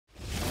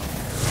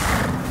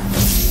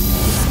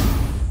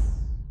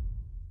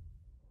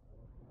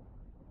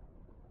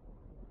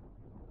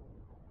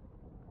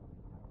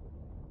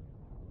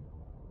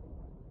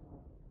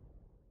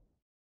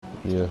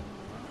Yeah.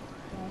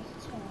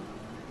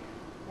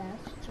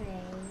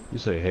 You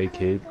say, hey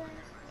kid.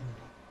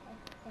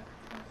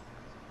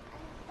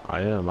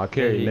 I am. I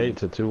carry Nate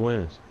to 2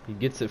 wins. He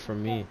gets it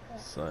from me.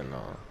 So no.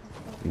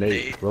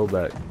 Nate, roll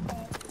back.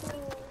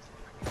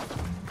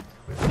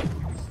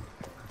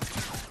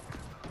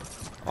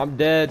 I'm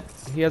dead.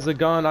 He has a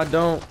gun. I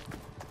don't.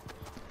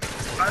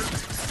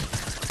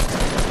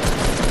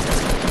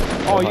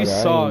 Oh, you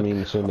suck. I didn't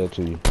mean to send that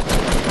to you.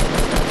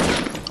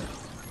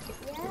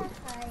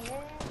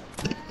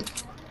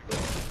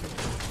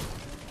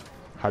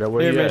 How the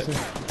way you at?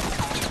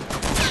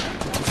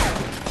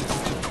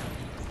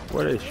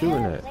 Where are they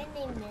shooting at?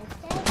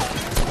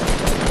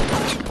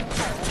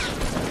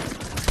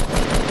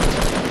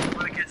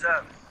 Where the kids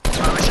at? I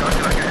wish I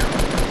could get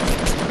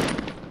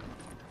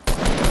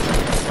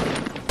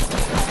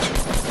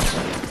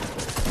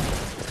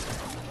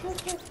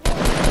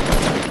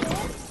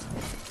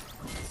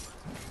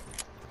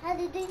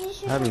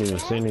I haven't even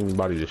seen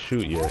anybody to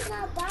shoot yet.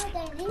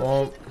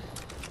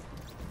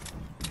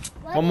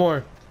 One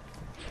more.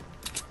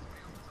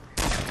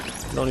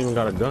 Don't even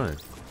got a gun.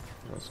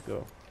 Let's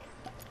go.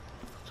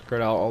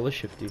 Spread out all the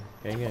shifty.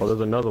 Gang Oh, there's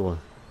another one.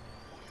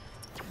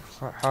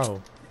 How?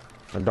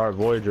 A Dark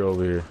Voyager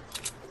over here.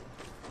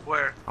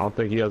 Where? I don't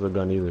think he has a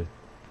gun either.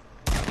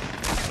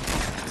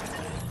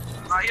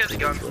 Nah, he has a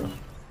gun.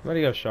 Why do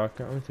you have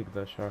shotgun? Let me take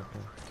that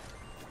shotgun.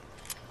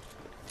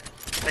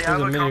 Hey, I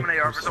have a common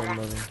AR for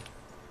someone.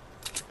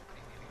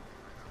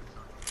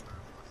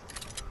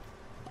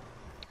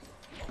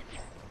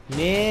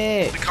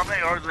 Nick! The common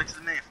AR is next to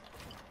the name.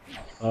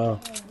 Oh.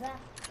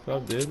 What's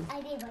up, dude?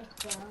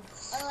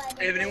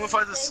 Hey, if anyone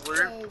finds a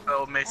slurp,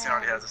 oh, Mason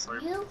already has a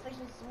slurp.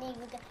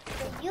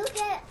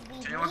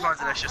 If anyone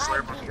finds an extra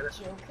slurp, we'll get it.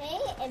 Okay?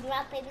 And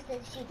rock, paper,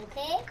 scissors, shoot,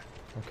 okay?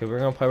 Okay, we're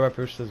gonna play rock,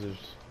 paper,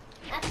 scissors.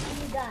 After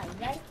you die,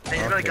 right? Hey,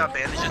 anybody got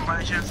bandages by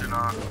any chance or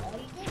not?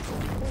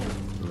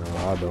 No,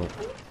 I don't.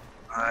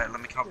 Alright, let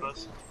me count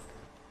those.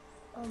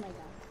 Oh my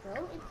god.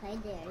 Go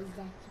inside there.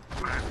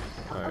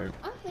 Alright.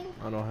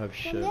 I don't have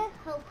shit.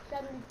 Hope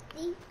some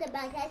thief the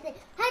bad guy say,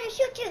 how to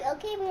shoot you?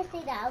 Okay, we're gonna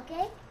say that,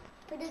 okay?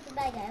 Produce the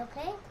bad guy,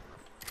 okay?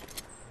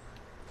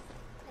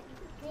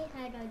 Okay,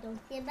 I don't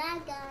see a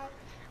bad guy.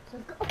 So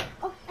go.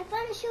 Oh, I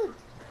found a shoot.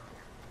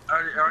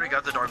 I already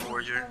got the Dark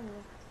Voyager.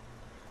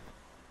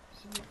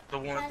 The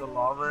one with the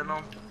lava in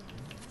them.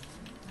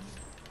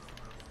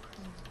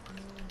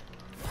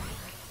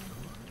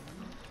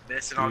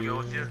 Mason, I'll go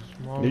with you.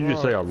 Did you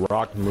just say a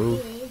rock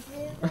move?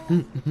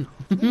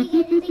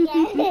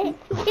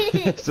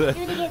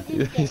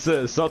 He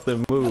said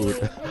something moved.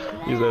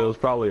 He said it was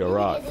probably a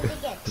rock.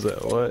 He said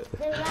what?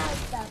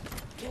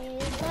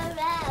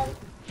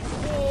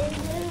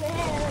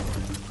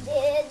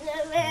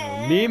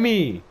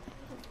 Mimi!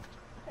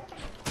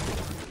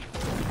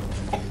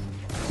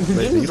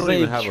 You don't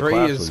even have a Trey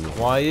class is with me.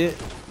 quiet.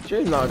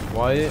 Trey's not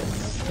quiet.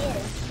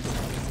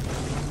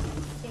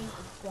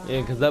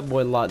 Yeah, cause that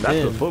boy locked in.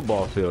 That's a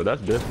football field.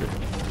 That's different.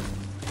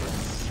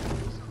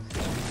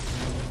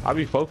 I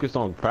be focused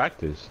on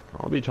practice.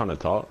 I don't be trying to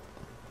talk.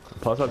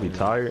 Plus, I be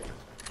tired.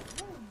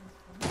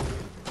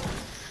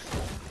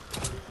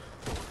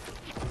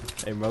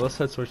 Hey, bro, let's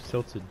head towards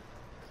Tilted.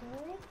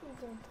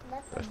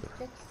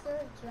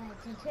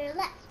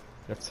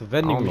 That's a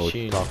vending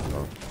machine.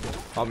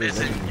 Probably a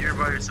vending. You're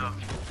by yourself.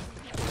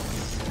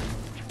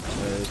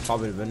 It's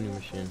probably a vending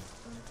machine.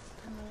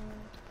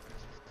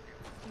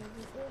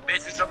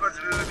 Mason, someone's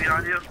moving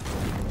behind you.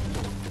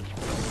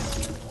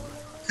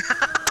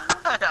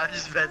 I'm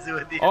just messing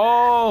with you.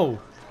 Oh,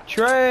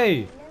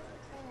 Trey!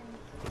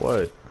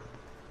 What?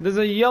 There's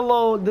a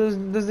yellow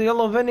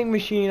vending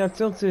machine at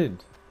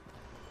Tilted.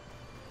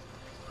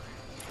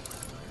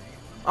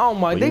 Oh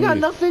my, they got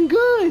nothing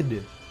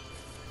good.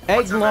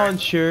 Egg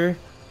launcher,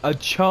 a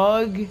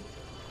chug, and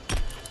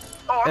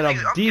a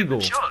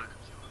deagle.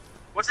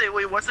 What's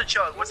the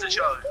chug? What's the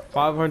chug?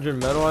 500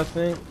 metal, I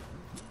think.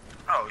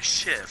 Oh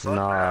shit, fuck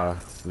nah,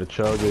 the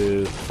chug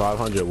is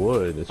 500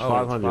 wood. It's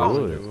 500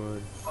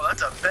 wood. Oh,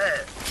 that's a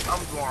bet.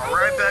 I'm going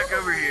right back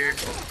over here.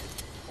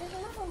 There's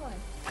another one.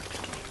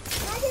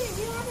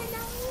 You have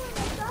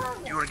another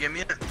one. You wanna get me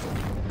in?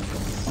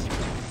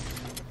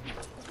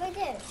 It's right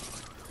there.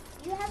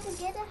 You have to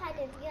get it,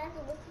 Hyder. You have to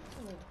listen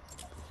to me.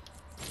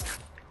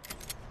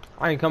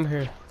 I ain't come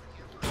here.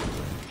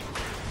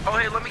 Oh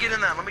hey, let me get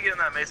in that. Let me get in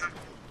that, Mason.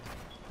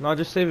 No,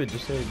 just save it.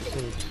 Just save it. Just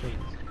save it. Just save it.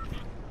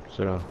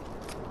 Sit down.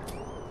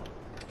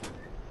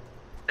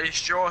 Hey,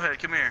 Strawhead,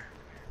 come here.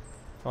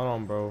 Hold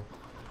on, bro.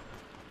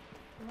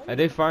 Hey,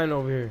 they fine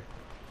over here.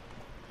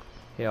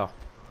 Yeah.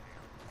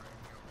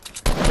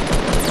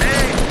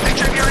 Hey,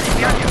 Trey, behind you,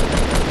 behind you.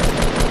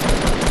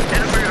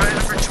 Hit him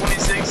for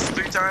 26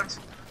 3 times.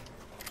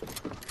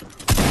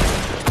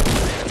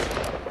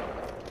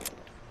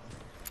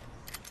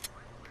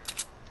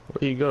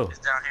 Where you go? He's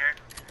down here.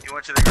 He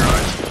went to the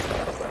garage.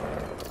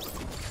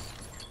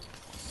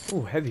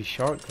 Ooh, heavy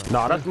shotgun.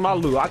 Nah, that's my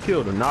loot. I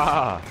killed him.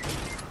 Nah.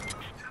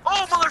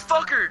 Oh,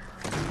 motherfucker!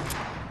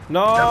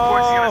 No! Of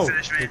course he's gonna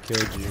finish me. He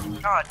killed you.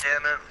 God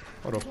damn it.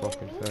 What a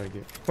fucking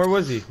faggot. Where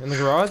was he? In the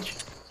garage?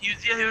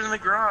 Yeah, he was in the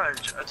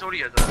garage. I told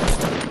you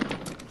that.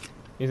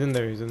 He's in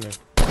there. He's in there.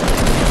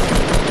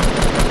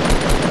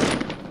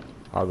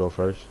 I'll go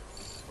first.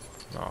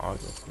 No, I'll go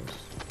first.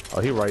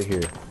 Oh, he right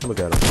here. Look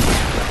at him.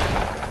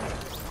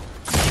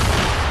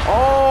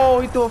 Oh,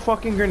 he threw a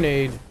fucking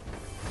grenade.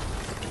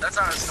 That's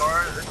not a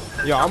scar.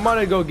 Yo, I'm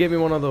gonna go get me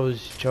one of those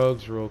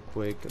chugs real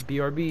quick.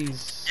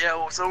 BRBs. Yeah,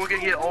 well, so we're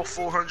gonna get all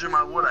 400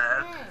 my wood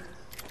I had.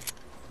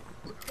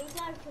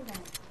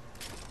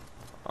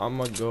 I'm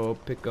gonna go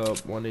pick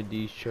up one of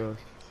these chugs.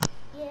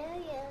 Yeah,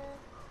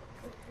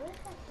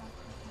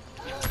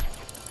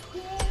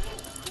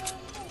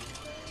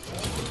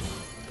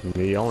 yeah.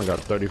 Me, I only got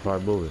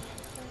 35 bullets.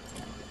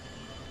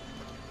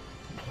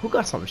 Who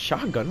got some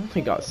shotgun? I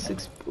only got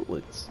 6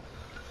 bullets.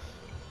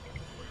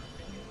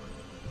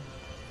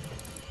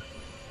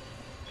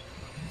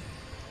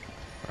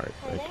 Alright,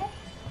 thank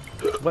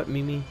you. What,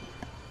 Mimi?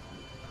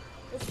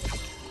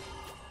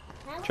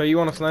 Trey, you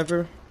want a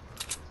sniper?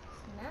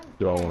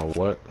 Do I want a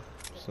what?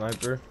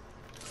 Sniper?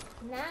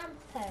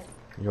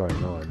 You already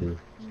know I do.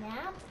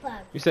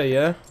 You say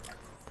yeah?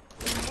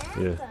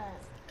 Yeah.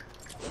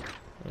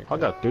 I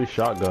got 3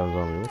 shotguns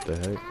on me. What the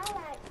heck?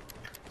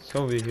 It's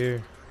over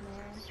here.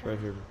 It's right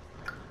here.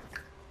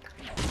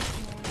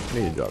 I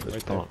need to drop this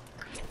Right there. pump.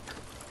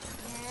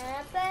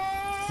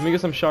 Let me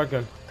get some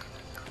shotgun.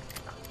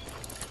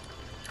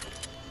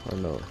 I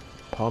don't know.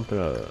 Pump and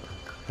a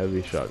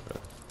heavy shotgun.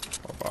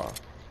 Oh, wow.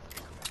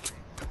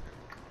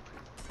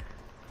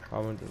 I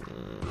went to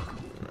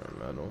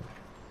metal.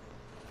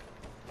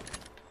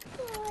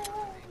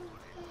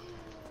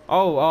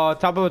 Oh,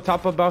 top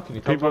of balcony.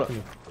 Top People-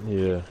 balcony.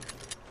 Yeah.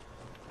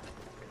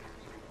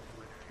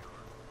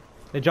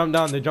 They jump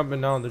down. They're jumping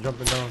down. They're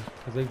jumping down.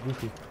 Cause they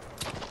goofy.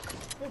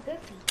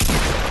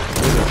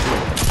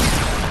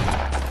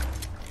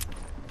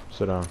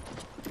 Sit down.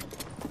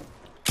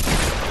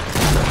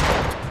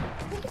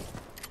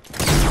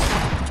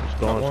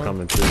 Storm's one.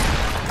 coming too.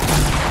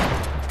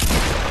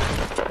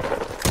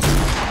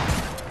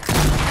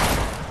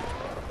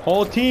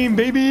 Whole team,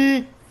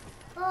 baby.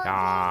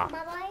 Ah.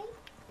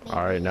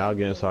 Alright, now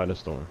get inside the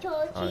storm.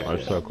 Our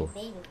circle.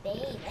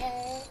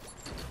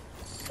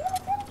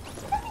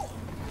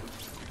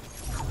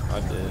 I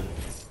did.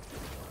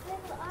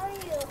 Where are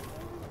you?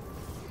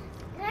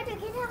 Nadia,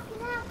 get out,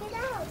 get out, get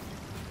out!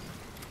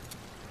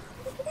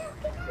 Get out,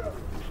 get out!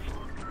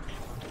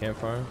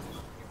 Campfire.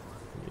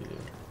 Yeah.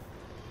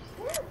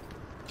 Get out!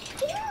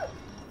 Get out!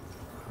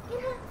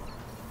 Get out!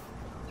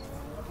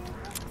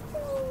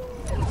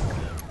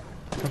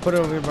 I put it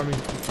over here by me.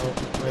 Oh,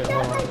 wait,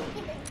 hold on.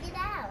 Get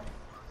out!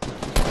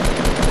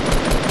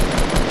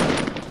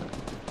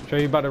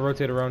 Trey, you about to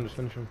rotate around. Just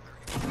finish him.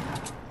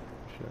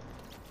 Shit.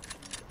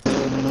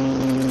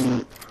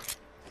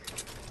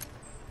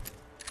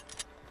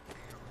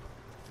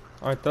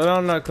 Alright, throw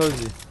down that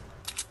cozy.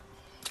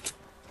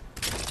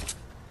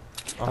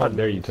 How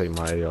dare you take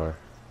my AR?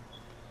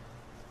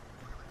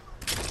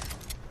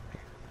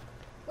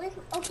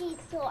 Okay,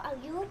 so are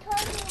you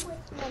talking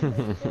with my so it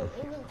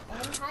was M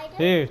hider?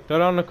 Here, throw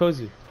down the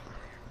cozy.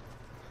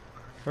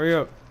 Hurry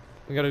up.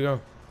 We gotta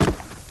go.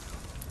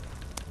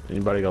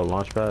 Anybody got a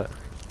launch pad?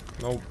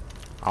 Nope.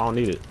 I don't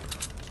need it.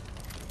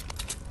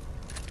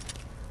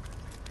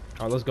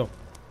 Alright, let's go.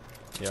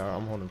 Yeah,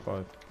 I'm holding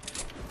 5.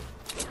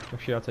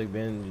 Actually, I'll take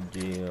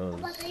bandages.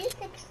 But are you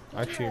 16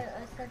 Actually- or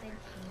 17?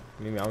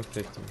 Maybe I'm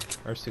 15.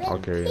 Or 16. I'll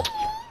carry it.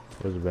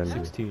 Where's the bandage?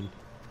 16.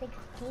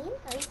 16?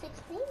 Are you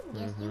 16?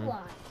 Yes, Mhm. you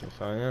are. Yes,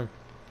 I am.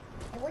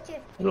 And what's your...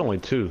 There's only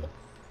 2.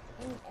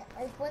 And,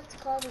 what's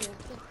called you?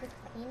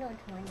 16 or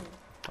 20?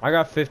 I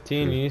got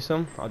 15. You need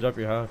some? I'll drop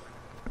your half.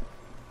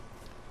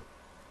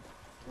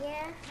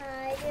 Yeah,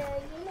 hider,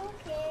 you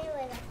okay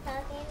when I'm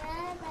talking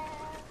about...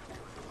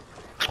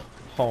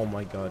 Oh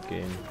my god,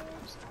 game.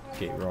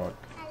 Gate rock.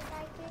 I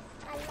like it,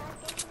 I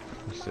like it.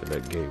 You said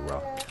that gay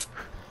rock.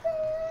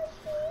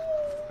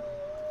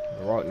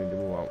 The rock need to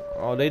move out.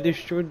 Oh, they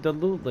destroyed the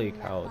loot lake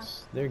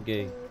house. They're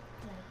gay.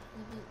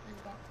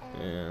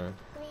 Yeah.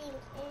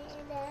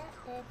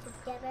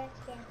 Together.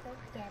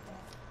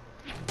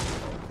 I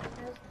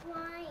was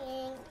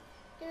trying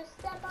to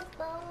step a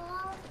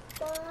ball,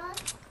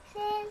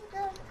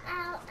 scissors,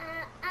 ow.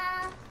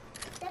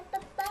 Step a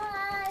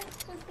ball,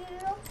 so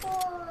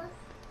beautiful.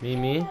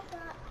 Me?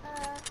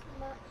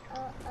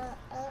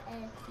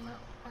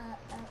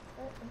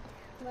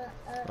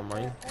 Oh,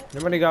 mine.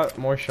 Nobody got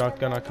more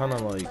shotgun. I kind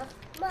of like.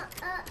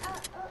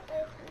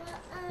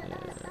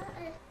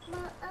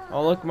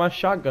 Oh, look, my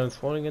shotgun's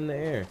floating in the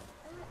air.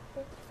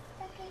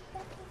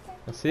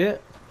 I see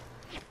it?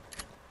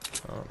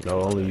 Oh,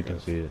 No, only you can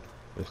see it.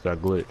 It's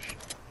that glitch.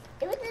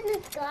 It was in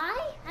the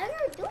sky? How did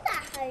I do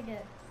that hider?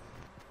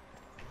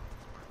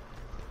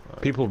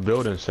 People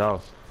building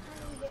south.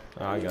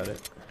 Oh, I got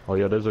it. Oh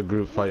yeah, there's a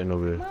group fighting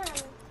over there. Mom,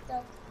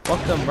 so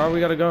Fuck them, bro. We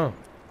gotta go.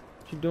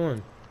 What you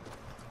doing?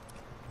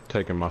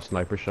 Taking my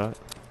sniper shot.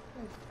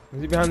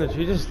 Is he behind the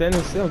tree? Just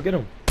standing still. Get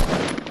him.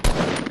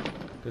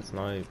 Good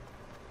snipe.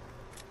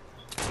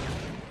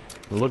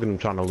 Look at him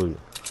trying to loot.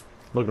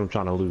 Look at him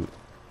trying to loot.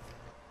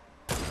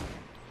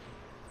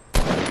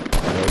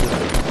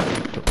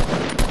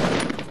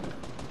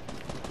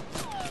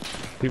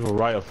 People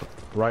right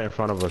in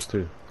front of us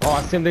too. Oh,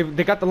 I see them.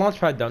 They got the launch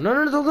pad down.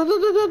 No,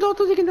 don't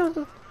take it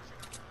down.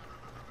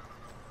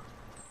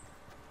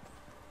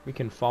 We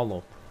can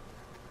follow.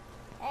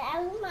 I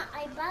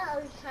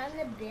was trying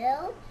to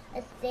build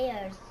a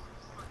stairs.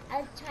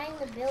 I was trying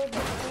to build it. You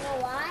know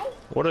why?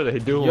 What are they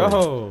doing?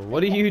 Yo,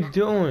 what are you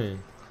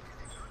doing?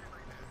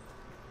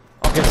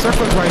 Okay,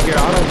 circle's right here.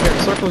 I don't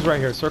care. Circle's right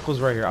here. Circle's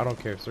right here. I don't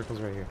care.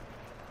 Circle's right here.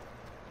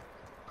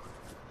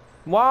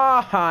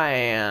 Why?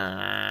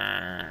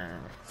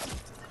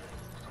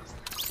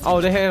 Oh,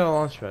 they had a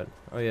launch pad.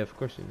 Oh yeah, of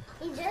course you did.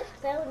 He just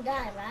fell and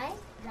died, right?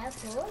 Is that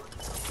cool?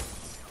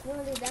 You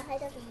want to do that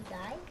after you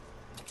die?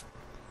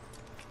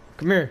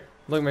 Come here.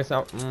 Look,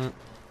 myself.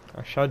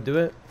 Should I do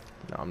it?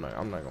 No, I'm not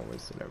gonna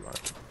waste it. Never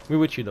mind. We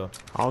with you though.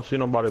 I don't see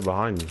nobody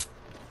behind me.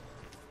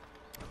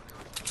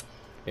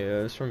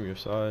 Yeah, it's from your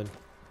side.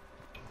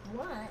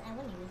 What? I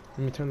want you. Let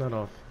me turn that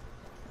off.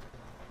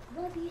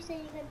 What you say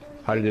you're gonna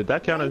do? How did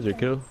that count as your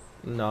kill?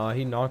 Nah,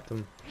 he knocked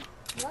him.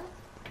 What?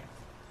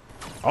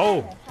 Oh,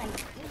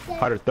 You said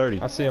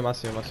 130. I see him.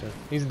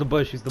 He's the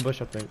bush.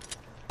 I think.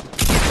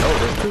 No,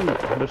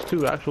 there's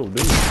two actual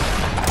dudes.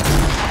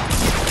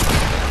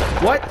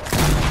 What?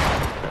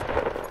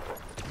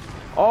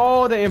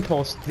 Oh, the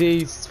impulse.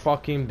 These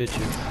fucking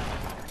bitches.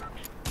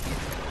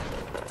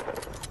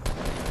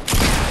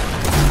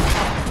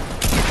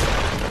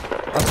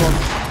 That's one.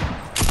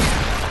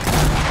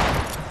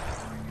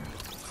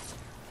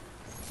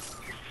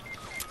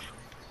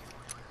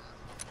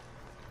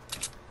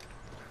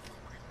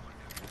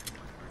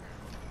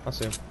 I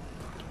see him.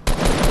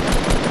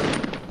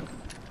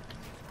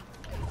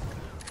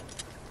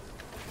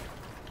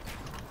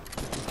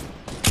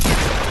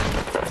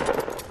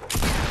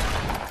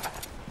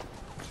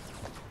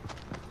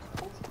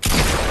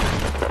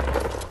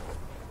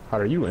 How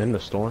are you in the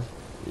storm?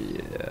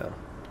 Yeah.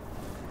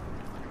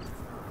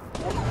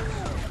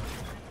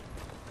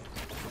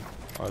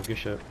 Oh, good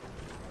shit.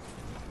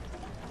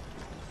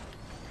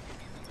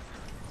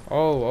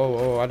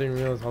 Oh, I didn't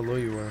realize how low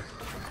you were.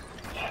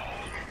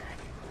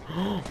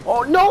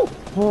 Oh no!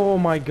 Oh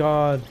my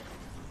god.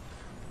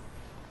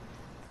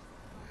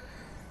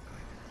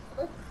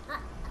 Look,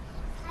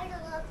 how to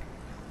look.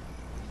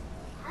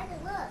 How to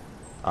look.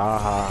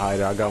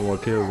 I got more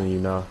kills than you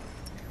now.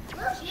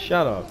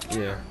 Shut up.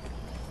 Yeah.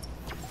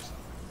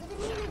 Look at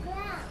me in the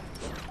ground.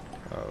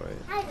 Oh wait.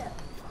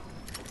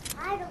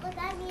 How to look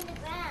at me in the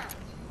ground.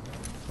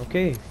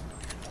 Okay.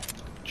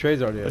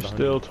 Trey's already at There's 100.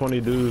 still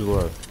 20 dudes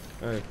left.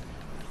 Hey,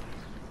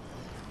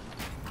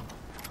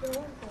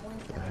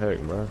 The heck,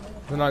 bro.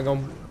 it's not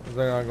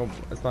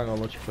gonna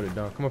let you put it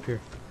down. Come up here.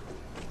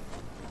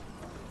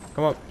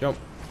 Come up, jump.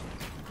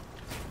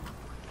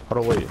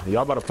 Hold on, wait.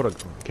 Y'all about to put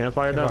a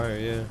campfire down? Fire,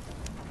 yeah.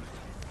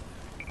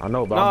 I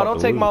know, but No, I'm about don't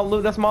to take loot. my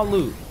loot. That's my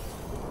loot.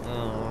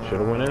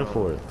 Should've went in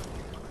for it.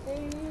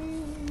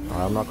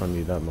 I'm not gonna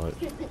need that much.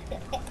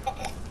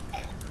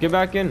 Get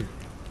back in.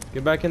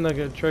 Get back in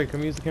the tray.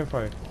 Come use the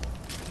campfire.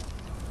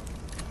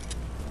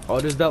 Oh,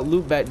 there's that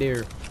loot back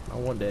there. I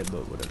want that,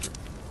 but whatever.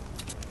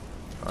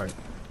 Alright.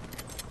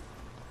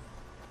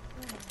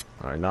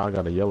 Alright, now I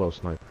got a yellow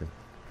sniper.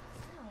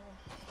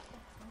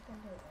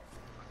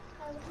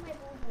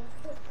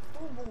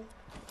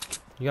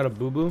 You got a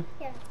boo-boo?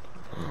 Yeah.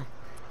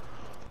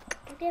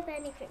 Don't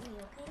benefit me,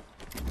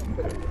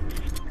 okay?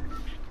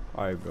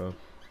 Alright, bro.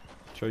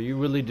 So you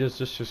really just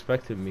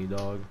disrespected me,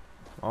 dog.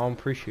 I don't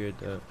appreciate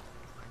that.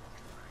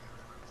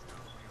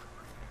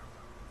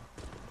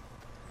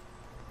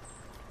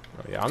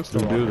 Oh yeah, I'm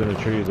still Two dudes in the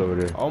trees over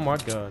there. Oh my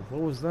god,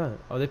 what was that?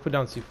 Oh, they put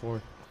down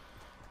C4.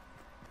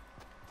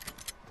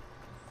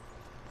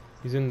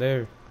 He's in there.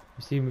 You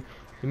see,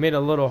 he made a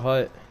little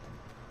hut.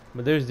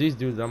 But there's these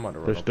dudes I'm about to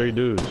run. There's up 3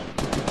 dudes.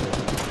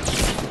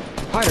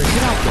 Hyder,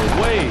 get out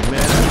the way, man.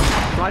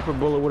 That sniper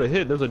bullet would have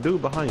hit. There's a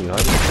dude behind you,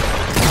 Hyder.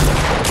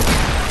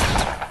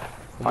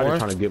 Hyder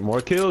trying to get more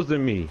kills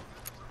than me.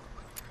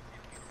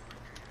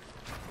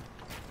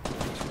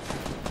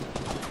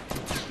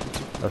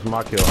 That's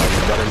my kill, Hyder.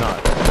 You better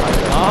not.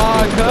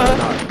 Ah,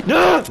 God.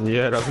 No!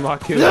 Yeah, that's my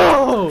kill.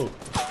 No!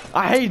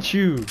 I hate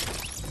you.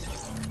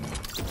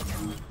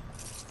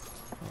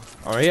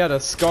 Oh, he had a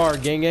scar,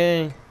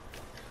 gang.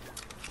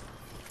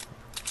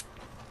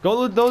 Go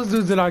loot those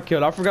dudes that I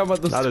killed. I forgot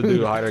about those Not a dudes.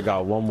 dude, Hyder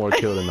got one more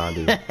kill than I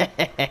do.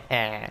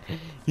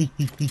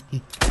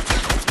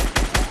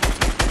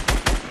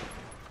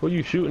 Who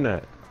you shooting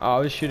at? Oh, I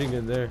was shooting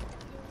in there.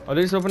 Oh,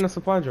 they just opened a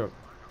supply drop.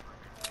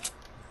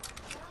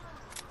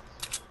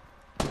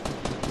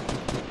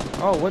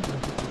 Oh, what the?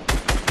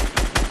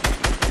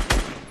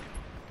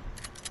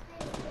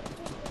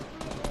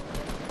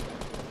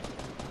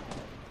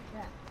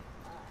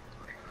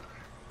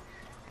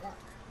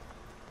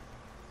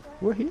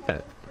 Where he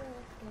at?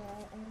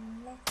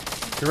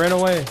 He ran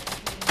away.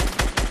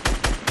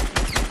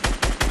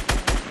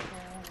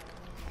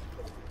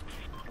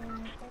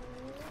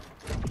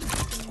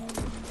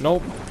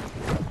 Nope.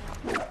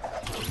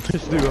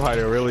 This dude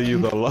Hyder really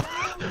used a lot.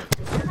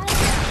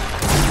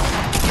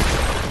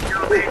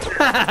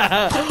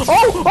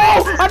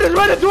 Oh! I just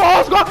ran into a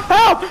whole squad!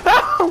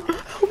 Help!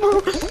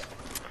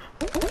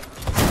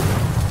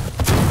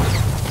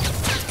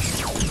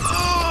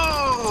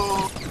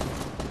 Oh!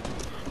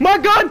 My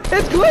gun!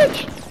 It's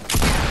glitched!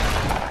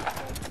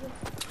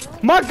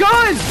 My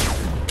gun!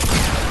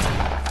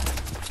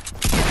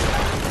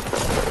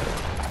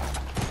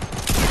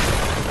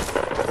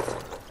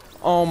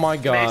 Oh my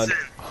god.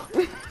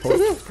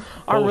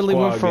 I really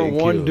went for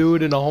one killed.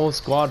 dude and a whole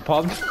squad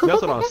popped.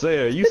 That's what I'm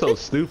saying. You so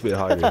stupid,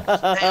 Hugger.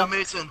 Hey,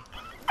 Mason.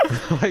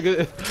 Like,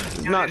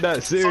 it's not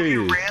that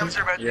serious. Fucking Rams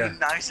are about to be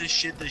nice as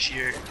shit this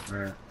year.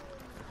 Right.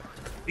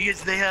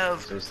 Because they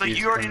have, like,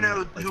 you already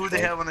know who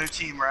they have on their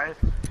team, right?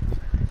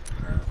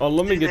 Oh,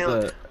 let me get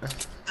that.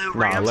 The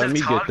Rams let have me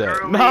get Todd that.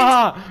 Gurley.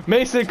 Nah,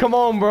 Mason, come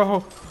on,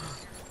 bro.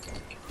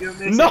 Yo,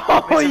 Mason, No,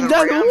 Mason, he the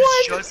doesn't Rams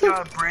want just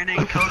got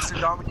Brandon Costa,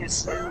 Dominic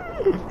Sue,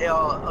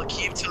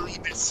 Akeem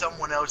Talib, and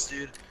someone else,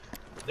 dude.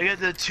 They got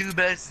the two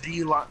best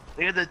D line.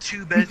 They got the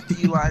two best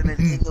D linemen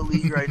in the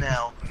league right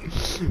now.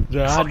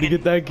 I had to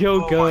get that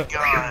kill, Oh my cut.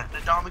 god, the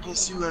Dominic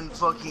Sue and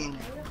fucking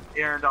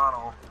Aaron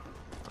Donald.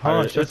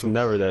 Oh, It's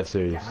never that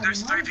serious.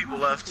 There's 3 people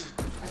left.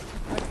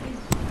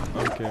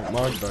 Okay,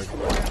 Mark back.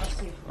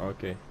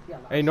 Okay.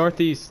 Hey,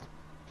 northeast.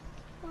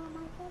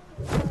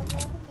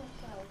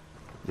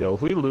 Yo,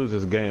 if we lose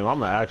this game, I'm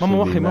gonna actually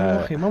Mama be wahi, mama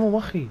mad. wahi, mama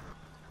wahi.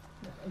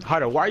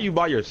 Hyder, why are you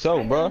by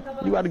yourself, bro?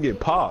 You gotta get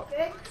popped.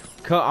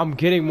 Cut, I'm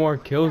getting more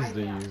kills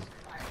than you.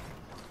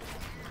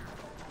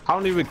 I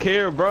don't even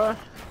care, bro.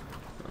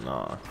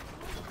 Nah.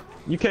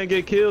 You can't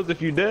get kills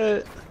if you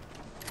dead.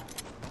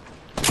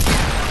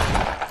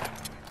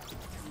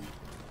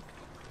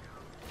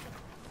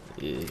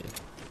 Yeah.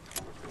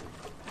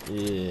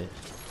 Yeah.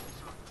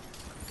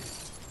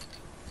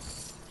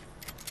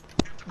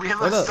 We have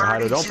What a up? 32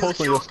 Hyder, don't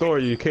post on your kill-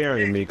 story you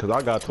carrying me, cause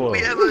I got 12. We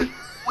have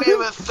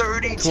a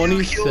 32 kill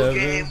 27.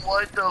 game.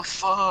 What the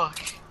fuck?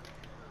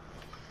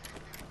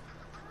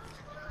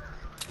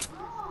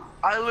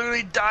 I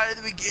literally died at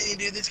the beginning,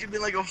 dude. This could be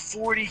like a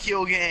 40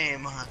 kill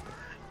game.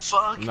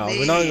 Fuck No, me.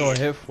 we're not gonna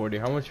hit 40.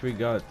 How much we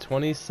got?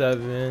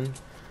 27,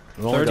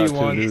 We only got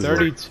 31, 2 dudes.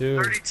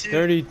 32,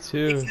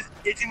 32.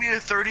 It's gonna be a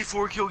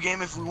 34 kill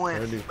game if we win.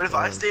 35. But if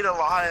I stayed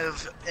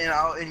alive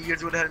and you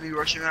guys would have had me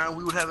rushing around,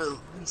 we would have at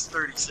least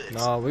 36.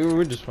 Nah, we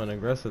were just playing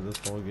aggressive this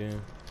whole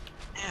game.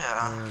 I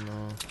Yeah. don't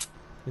know.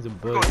 He's a We're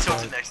butt. going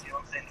tilted next game.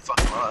 I'm staying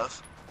fucking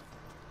alive.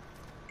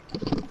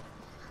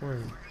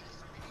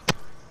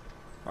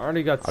 I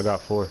already got. I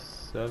got 4.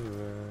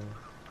 7.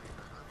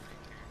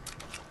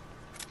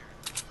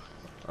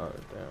 Oh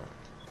damn.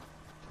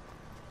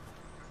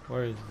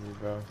 Where is he,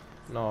 bro?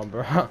 No,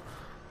 bro.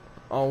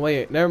 Oh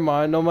wait, never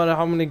mind. No matter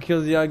how many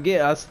kills y'all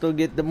get, I still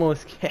get the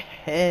most.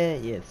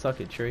 Yeah, suck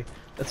it, Trey.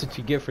 That's what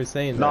you get for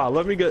saying Nah, that.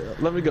 let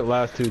me get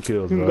last 2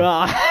 kills, bro.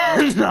 Nah,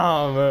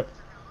 nah, bro.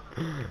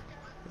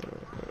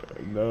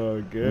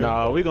 No, good.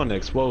 Nah, we gonna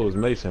expose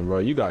Mason, bro.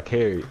 You got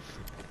carried.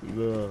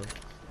 No.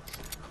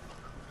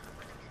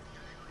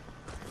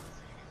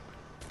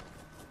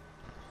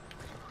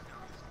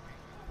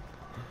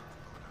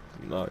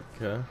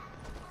 Okay.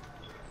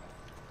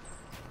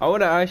 I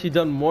would have actually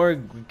done more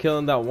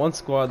killing that one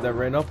squad that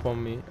ran up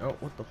on me. Oh,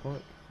 what the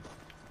fuck?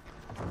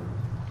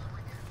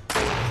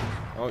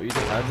 Oh, you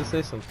just had to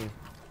say something.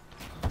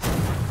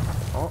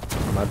 Oh,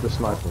 I'm at the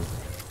sniper.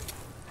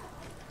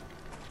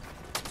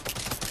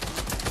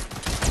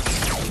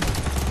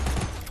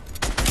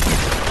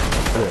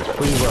 Yes,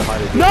 please let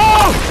Hyder get.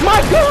 no!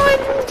 My gun!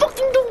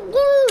 Fucking don't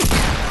work!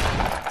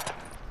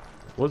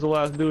 What's the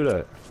last dude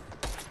at?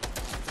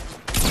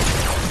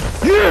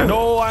 Yeah!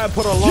 No, I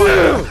put a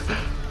launch.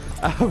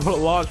 I put a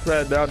launch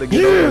pad down to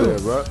get over there,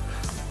 bro.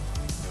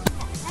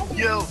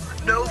 Yo,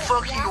 no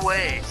fucking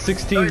way.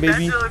 16, Alright,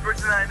 baby. That's the other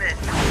person I meant.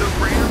 The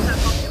Rams have